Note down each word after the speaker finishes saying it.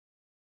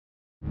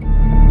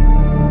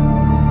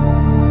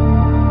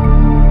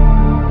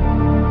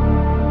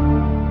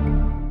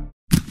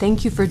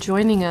Thank you for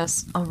joining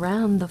us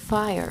around the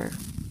fire.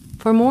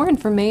 For more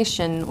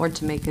information or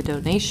to make a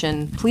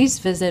donation, please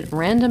visit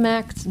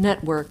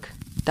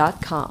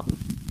randomactsnetwork.com.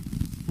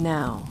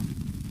 Now,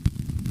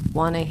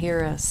 want to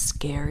hear a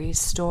scary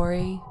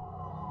story?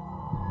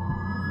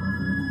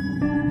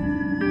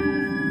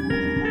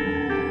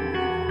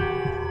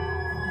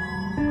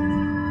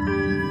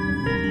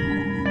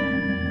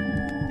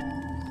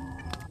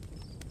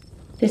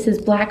 This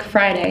is Black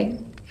Friday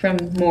from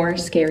More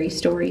Scary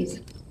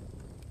Stories.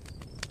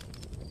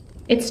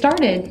 It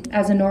started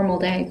as a normal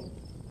day.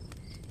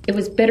 It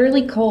was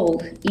bitterly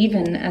cold,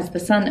 even as the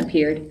sun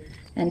appeared,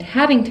 and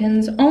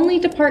Haddington's only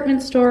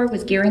department store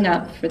was gearing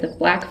up for the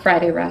Black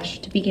Friday rush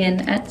to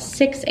begin at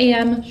 6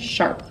 a.m.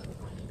 sharp.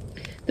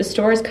 The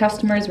store's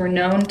customers were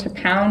known to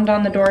pound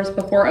on the doors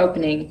before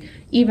opening,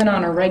 even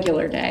on a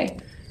regular day,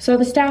 so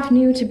the staff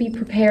knew to be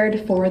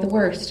prepared for the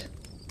worst.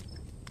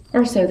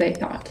 Or so they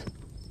thought.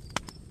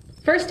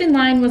 First in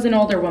line was an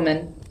older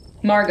woman,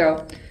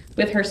 Margot,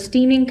 with her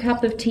steaming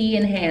cup of tea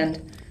in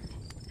hand.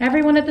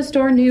 Everyone at the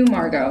store knew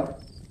Margot.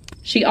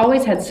 She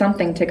always had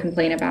something to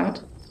complain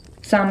about,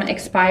 some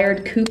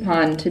expired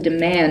coupon to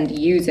demand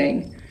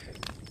using.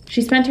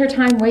 She spent her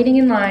time waiting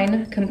in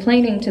line,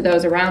 complaining to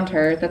those around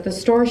her that the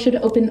store should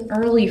open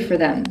early for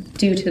them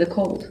due to the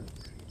cold.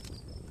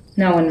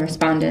 No one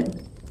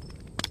responded.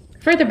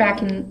 Further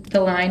back in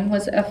the line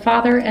was a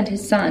father and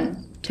his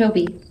son,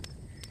 Toby.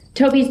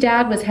 Toby's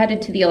dad was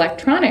headed to the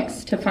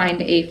electronics to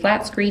find a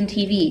flat-screen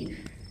TV,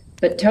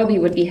 but Toby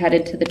would be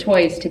headed to the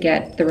toys to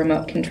get the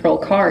remote control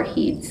car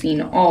he'd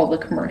seen all the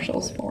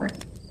commercials for.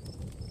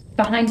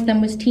 Behind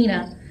them was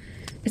Tina,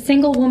 a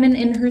single woman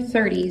in her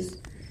 30s.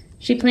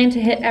 She planned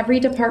to hit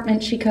every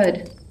department she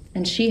could,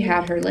 and she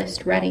had her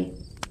list ready.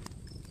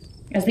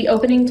 As the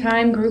opening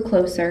time grew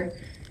closer,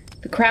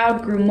 the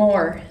crowd grew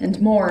more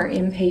and more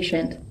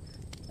impatient.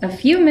 A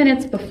few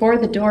minutes before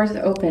the doors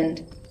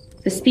opened,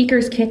 the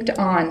speakers kicked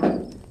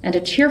on, and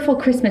a cheerful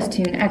Christmas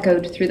tune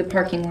echoed through the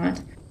parking lot.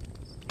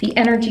 The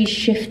energy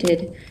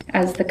shifted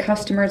as the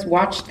customers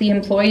watched the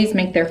employees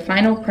make their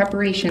final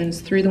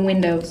preparations through the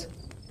windows.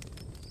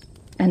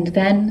 And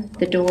then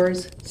the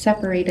doors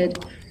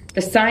separated.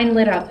 The sign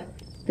lit up.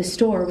 The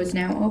store was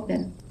now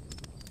open.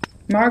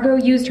 Margot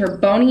used her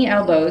bony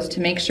elbows to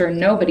make sure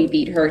nobody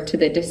beat her to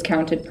the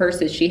discounted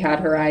purses she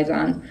had her eyes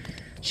on.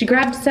 She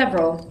grabbed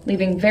several,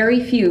 leaving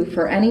very few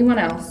for anyone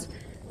else,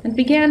 and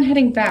began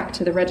heading back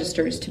to the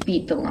registers to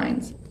beat the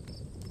lines.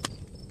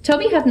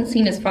 Toby hadn't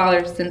seen his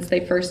father since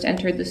they first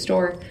entered the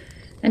store,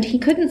 and he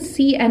couldn't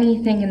see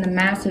anything in the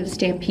massive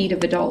stampede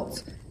of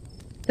adults.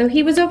 Though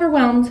he was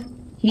overwhelmed,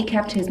 he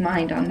kept his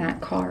mind on that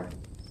car.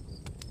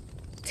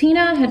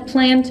 Tina had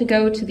planned to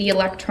go to the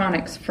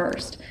electronics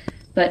first,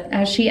 but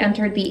as she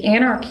entered the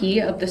anarchy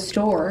of the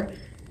store,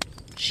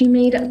 she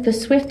made the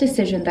swift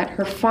decision that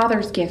her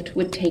father's gift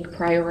would take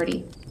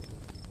priority.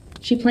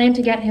 She planned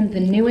to get him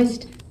the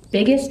newest,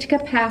 biggest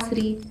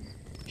capacity,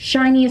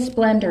 shiniest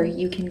blender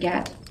you can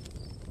get.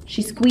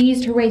 She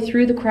squeezed her way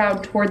through the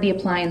crowd toward the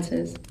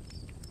appliances.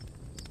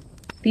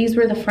 These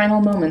were the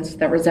final moments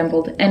that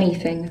resembled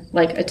anything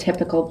like a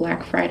typical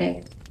Black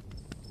Friday.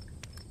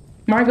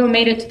 Margot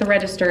made it to the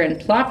register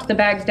and plopped the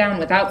bags down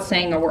without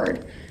saying a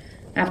word.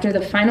 After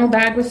the final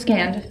bag was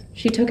scanned,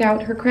 she took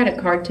out her credit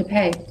card to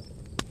pay.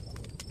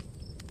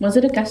 Was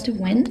it a gust of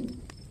wind?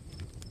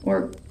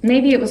 Or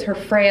maybe it was her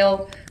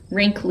frail,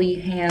 wrinkly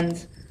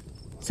hands.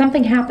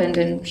 Something happened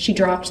and she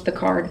dropped the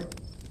card.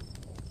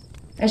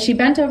 As she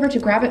bent over to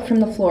grab it from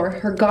the floor,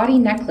 her gaudy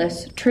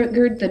necklace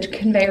triggered the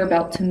conveyor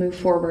belt to move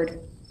forward.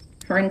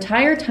 Her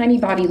entire tiny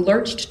body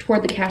lurched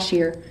toward the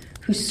cashier,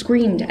 who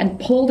screamed and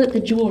pulled at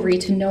the jewelry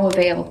to no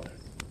avail.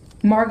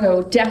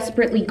 Margot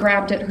desperately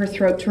grabbed at her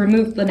throat to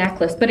remove the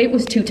necklace, but it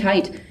was too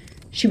tight.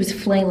 She was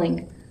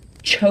flailing,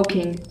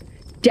 choking,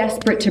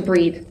 desperate to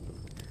breathe.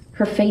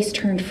 Her face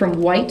turned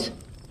from white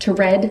to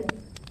red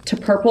to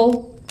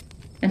purple,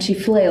 and she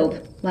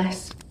flailed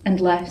less and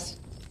less.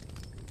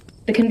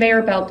 The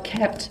conveyor belt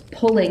kept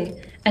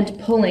pulling and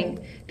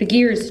pulling. The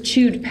gears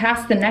chewed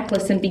past the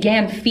necklace and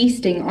began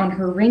feasting on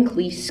her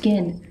wrinkly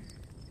skin.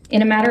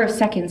 In a matter of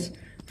seconds,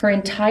 her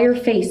entire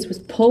face was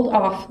pulled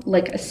off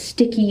like a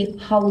sticky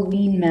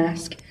Halloween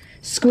mask,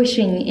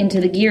 squishing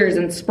into the gears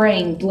and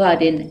spraying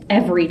blood in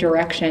every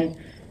direction.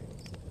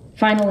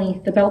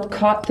 Finally, the belt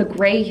caught the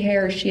gray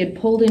hair she had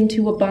pulled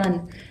into a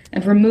bun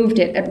and removed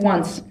it at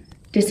once,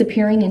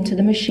 disappearing into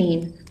the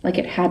machine like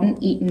it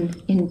hadn't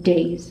eaten in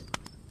days.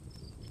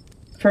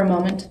 For a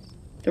moment,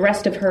 the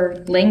rest of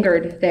her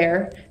lingered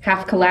there,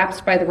 half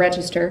collapsed by the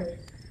register.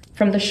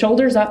 From the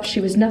shoulders up,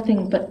 she was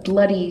nothing but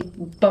bloody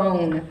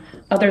bone,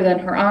 other than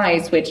her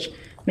eyes, which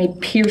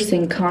made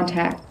piercing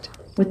contact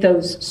with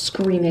those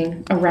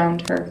screaming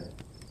around her.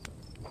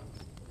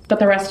 But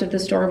the rest of the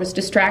store was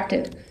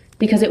distracted,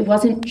 because it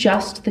wasn't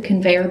just the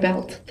conveyor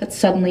belt that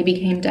suddenly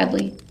became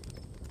deadly.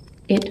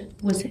 It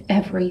was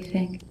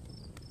everything.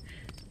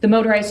 The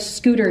motorized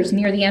scooters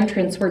near the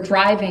entrance were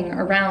driving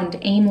around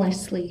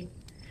aimlessly,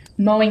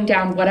 mowing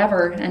down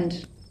whatever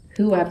and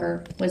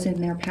whoever was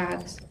in their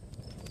paths.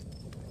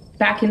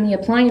 Back in the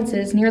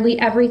appliances, nearly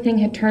everything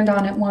had turned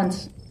on at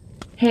once.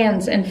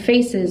 Hands and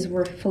faces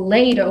were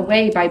filleted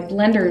away by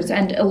blenders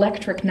and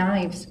electric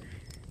knives.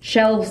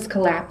 Shelves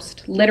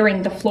collapsed,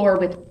 littering the floor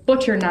with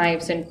butcher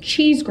knives and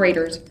cheese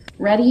graters,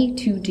 ready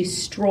to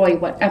destroy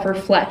whatever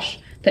flesh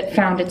that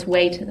found its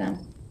way to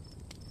them.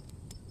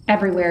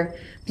 Everywhere,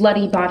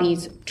 bloody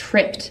bodies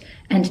tripped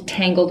and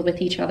tangled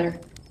with each other.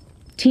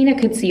 Tina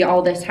could see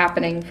all this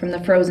happening from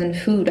the frozen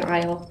food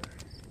aisle.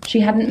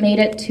 She hadn't made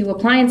it to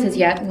appliances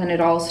yet when it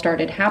all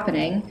started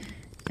happening,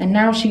 and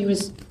now she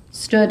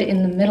stood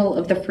in the middle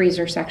of the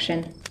freezer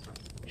section.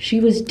 She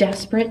was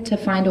desperate to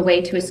find a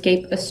way to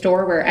escape a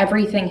store where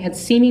everything had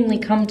seemingly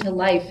come to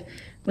life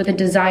with a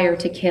desire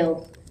to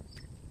kill.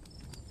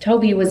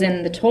 Toby was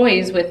in the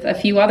toys with a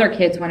few other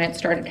kids when it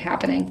started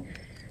happening.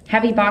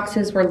 Heavy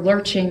boxes were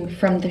lurching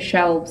from the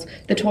shelves,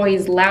 the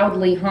toys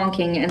loudly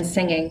honking and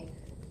singing.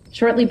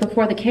 Shortly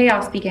before the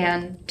chaos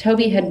began,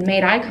 Toby had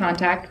made eye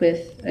contact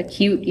with a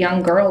cute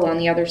young girl on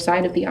the other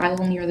side of the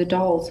aisle near the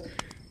dolls.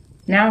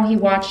 Now he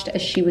watched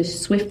as she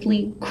was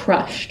swiftly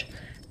crushed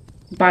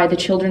by the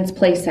children's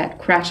playset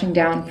crashing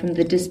down from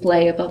the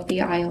display above the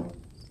aisle.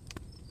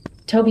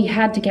 Toby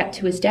had to get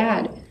to his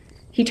dad.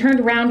 He turned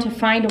around to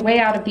find a way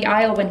out of the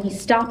aisle when he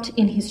stopped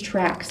in his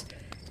tracks.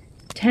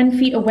 10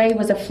 feet away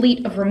was a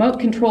fleet of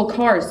remote-control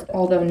cars,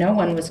 although no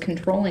one was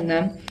controlling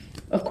them,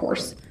 of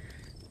course.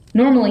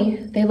 Normally,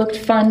 they looked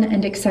fun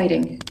and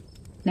exciting.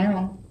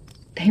 Now,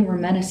 they were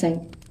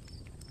menacing.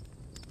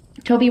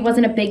 Toby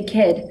wasn't a big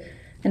kid,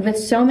 and with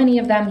so many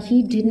of them,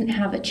 he didn't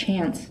have a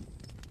chance.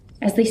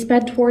 As they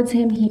sped towards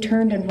him, he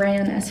turned and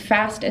ran as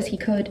fast as he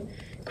could,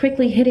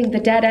 quickly hitting the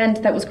dead end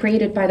that was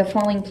created by the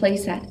falling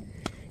playset.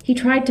 He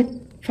tried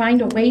to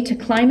find a way to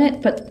climb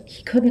it, but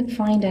he couldn't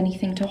find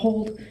anything to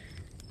hold.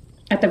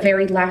 At the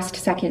very last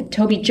second,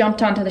 Toby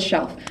jumped onto the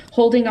shelf,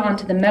 holding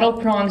onto the metal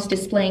prongs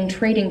displaying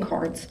trading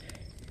cards.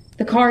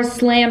 The cars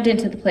slammed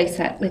into the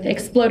playset, with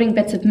exploding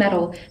bits of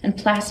metal and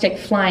plastic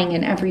flying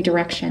in every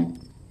direction.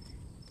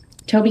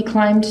 Toby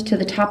climbed to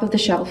the top of the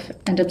shelf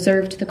and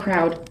observed the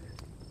crowd.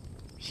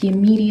 He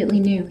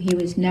immediately knew he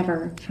was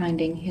never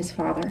finding his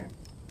father.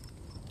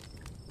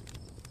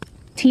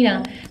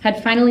 Tina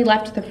had finally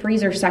left the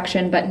freezer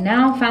section, but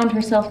now found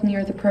herself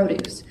near the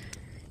produce.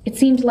 It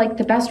seemed like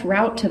the best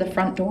route to the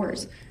front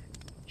doors.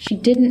 She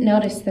didn't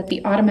notice that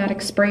the automatic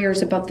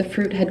sprayers above the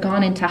fruit had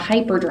gone into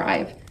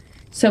hyperdrive,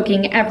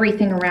 soaking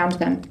everything around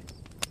them.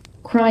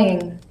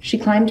 Crying, she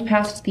climbed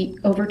past the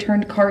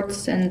overturned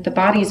carts and the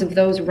bodies of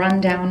those run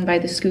down by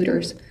the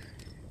scooters.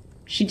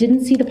 She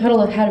didn't see the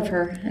puddle ahead of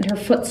her, and her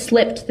foot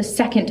slipped the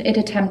second it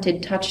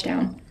attempted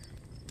touchdown.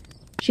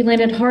 She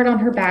landed hard on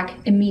her back,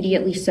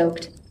 immediately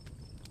soaked.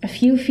 A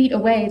few feet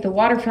away, the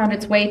water found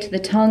its way to the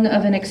tongue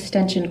of an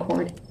extension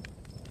cord.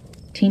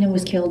 Tina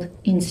was killed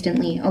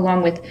instantly,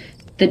 along with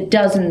the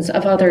dozens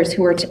of others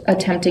who were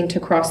attempting to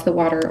cross the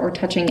water or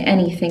touching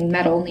anything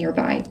metal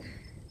nearby.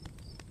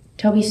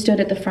 Toby stood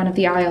at the front of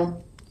the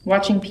aisle,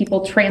 watching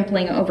people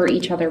trampling over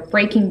each other,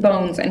 breaking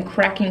bones and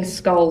cracking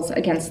skulls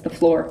against the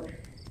floor.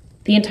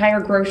 The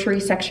entire grocery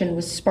section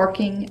was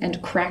sparking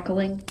and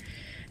crackling,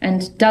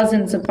 and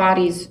dozens of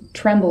bodies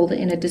trembled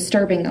in a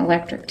disturbing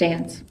electric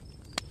dance.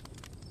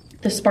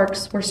 The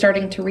sparks were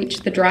starting to reach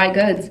the dry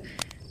goods.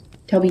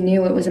 Toby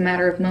knew it was a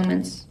matter of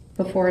moments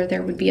before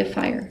there would be a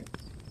fire.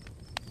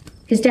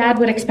 His dad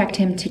would expect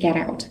him to get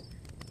out.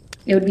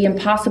 It would be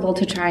impossible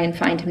to try and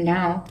find him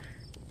now.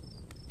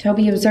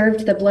 Toby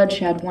observed the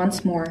bloodshed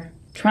once more,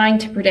 trying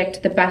to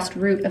predict the best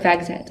route of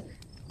exit.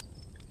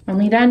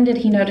 Only then did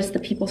he notice the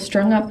people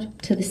strung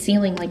up to the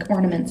ceiling like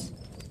ornaments,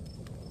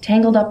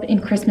 tangled up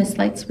in Christmas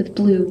lights with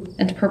blue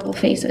and purple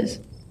faces.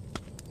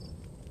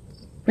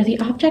 Were the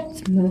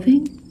objects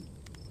moving?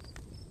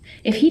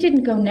 If he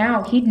didn't go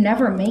now, he'd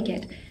never make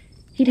it.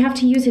 He'd have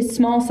to use his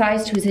small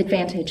size to his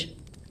advantage.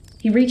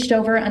 He reached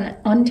over and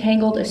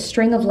untangled a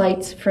string of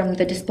lights from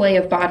the display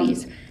of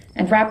bodies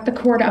and wrapped the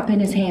cord up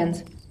in his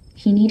hands.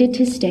 He needed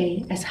to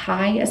stay as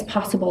high as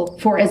possible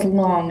for as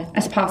long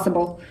as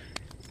possible.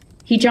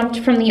 He jumped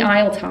from the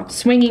aisle top,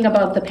 swinging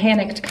above the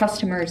panicked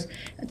customers,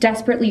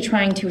 desperately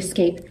trying to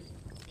escape.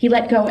 He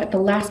let go at the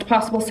last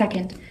possible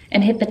second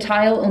and hit the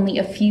tile only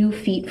a few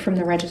feet from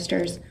the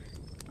registers.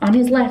 On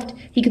his left,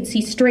 he could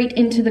see straight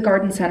into the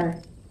garden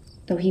center,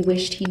 though he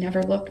wished he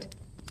never looked.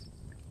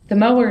 The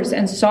mowers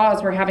and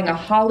saws were having a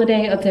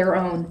holiday of their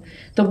own.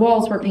 The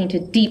walls were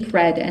painted deep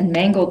red, and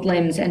mangled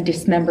limbs and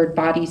dismembered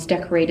bodies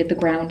decorated the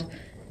ground.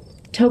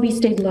 Toby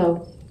stayed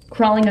low,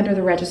 crawling under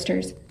the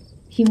registers.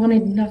 He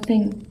wanted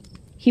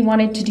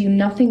to do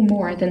nothing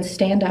more than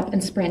stand up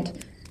and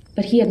sprint,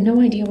 but he had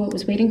no idea what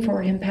was waiting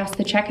for him past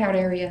the checkout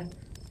area.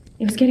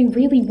 It was getting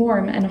really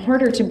warm and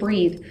harder to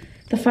breathe.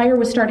 The fire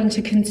was starting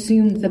to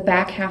consume the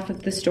back half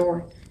of the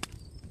store.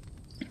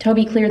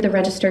 Toby cleared the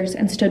registers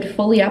and stood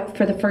fully up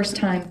for the first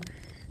time.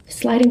 The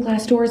sliding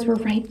glass doors were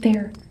right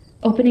there,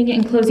 opening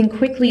and closing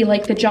quickly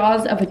like the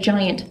jaws of a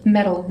giant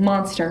metal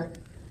monster.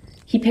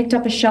 He picked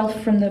up a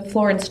shelf from the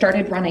floor and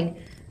started running.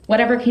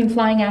 Whatever came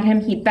flying at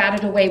him, he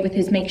batted away with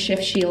his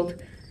makeshift shield.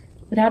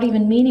 Without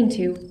even meaning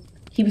to,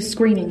 He was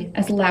screaming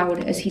as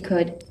loud as he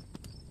could.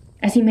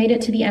 As he made it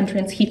to the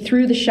entrance, he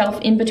threw the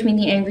shelf in between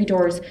the angry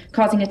doors,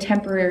 causing a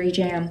temporary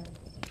jam.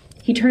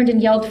 He turned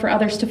and yelled for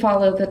others to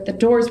follow, that the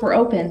doors were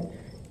open,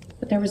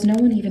 but there was no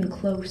one even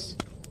close.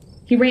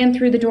 He ran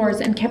through the doors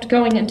and kept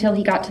going until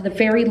he got to the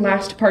very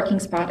last parking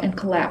spot and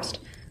collapsed,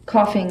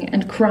 coughing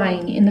and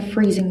crying in the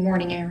freezing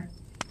morning air.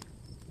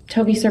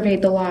 Toby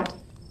surveyed the lot.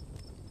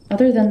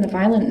 Other than the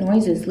violent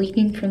noises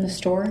leaking from the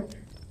store,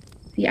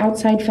 the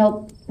outside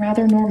felt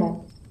rather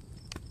normal.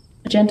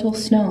 A gentle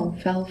snow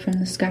fell from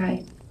the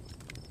sky.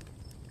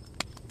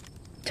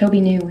 Toby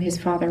knew his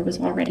father was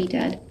already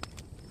dead.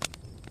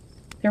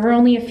 There were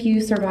only a few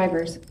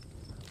survivors.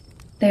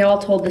 They all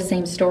told the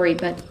same story,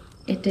 but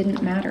it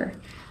didn't matter.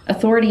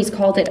 Authorities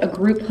called it a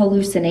group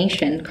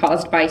hallucination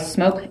caused by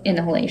smoke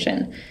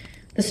inhalation.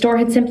 The store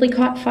had simply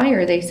caught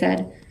fire, they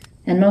said,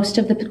 and most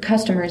of the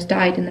customers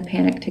died in the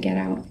panic to get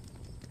out.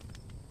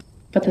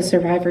 But the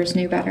survivors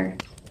knew better,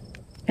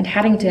 and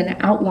Haddington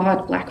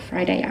outlawed Black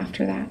Friday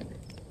after that.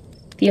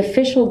 The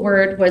official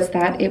word was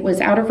that it was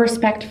out of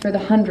respect for the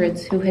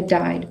hundreds who had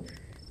died,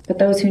 but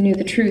those who knew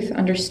the truth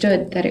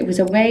understood that it was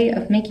a way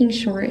of making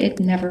sure it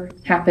never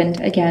happened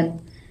again.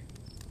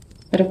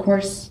 But of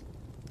course,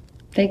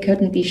 they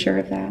couldn't be sure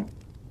of that.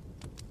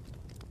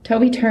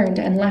 Toby turned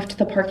and left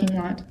the parking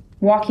lot,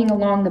 walking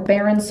along the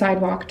barren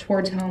sidewalk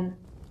towards home.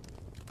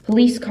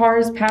 Police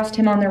cars passed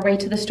him on their way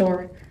to the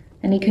store,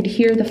 and he could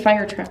hear the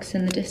fire trucks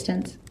in the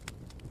distance.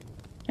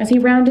 As he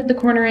rounded the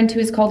corner into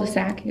his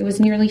cul-de-sac, it was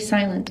nearly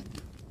silent.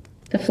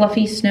 The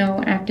fluffy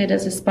snow acted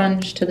as a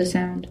sponge to the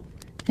sound,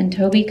 and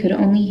Toby could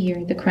only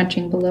hear the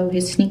crunching below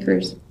his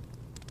sneakers.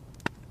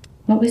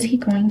 What was he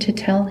going to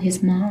tell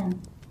his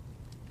mom?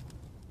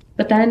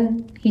 But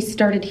then he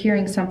started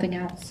hearing something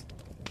else.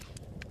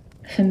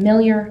 A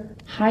familiar,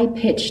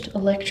 high-pitched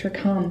electric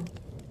hum.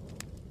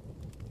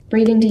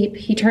 Breathing deep,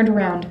 he turned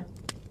around.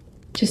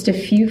 Just a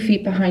few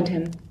feet behind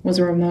him was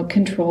a remote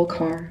control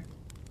car,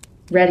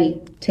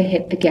 ready to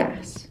hit the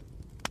gas.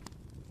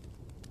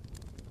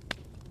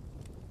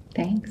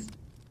 Thanks.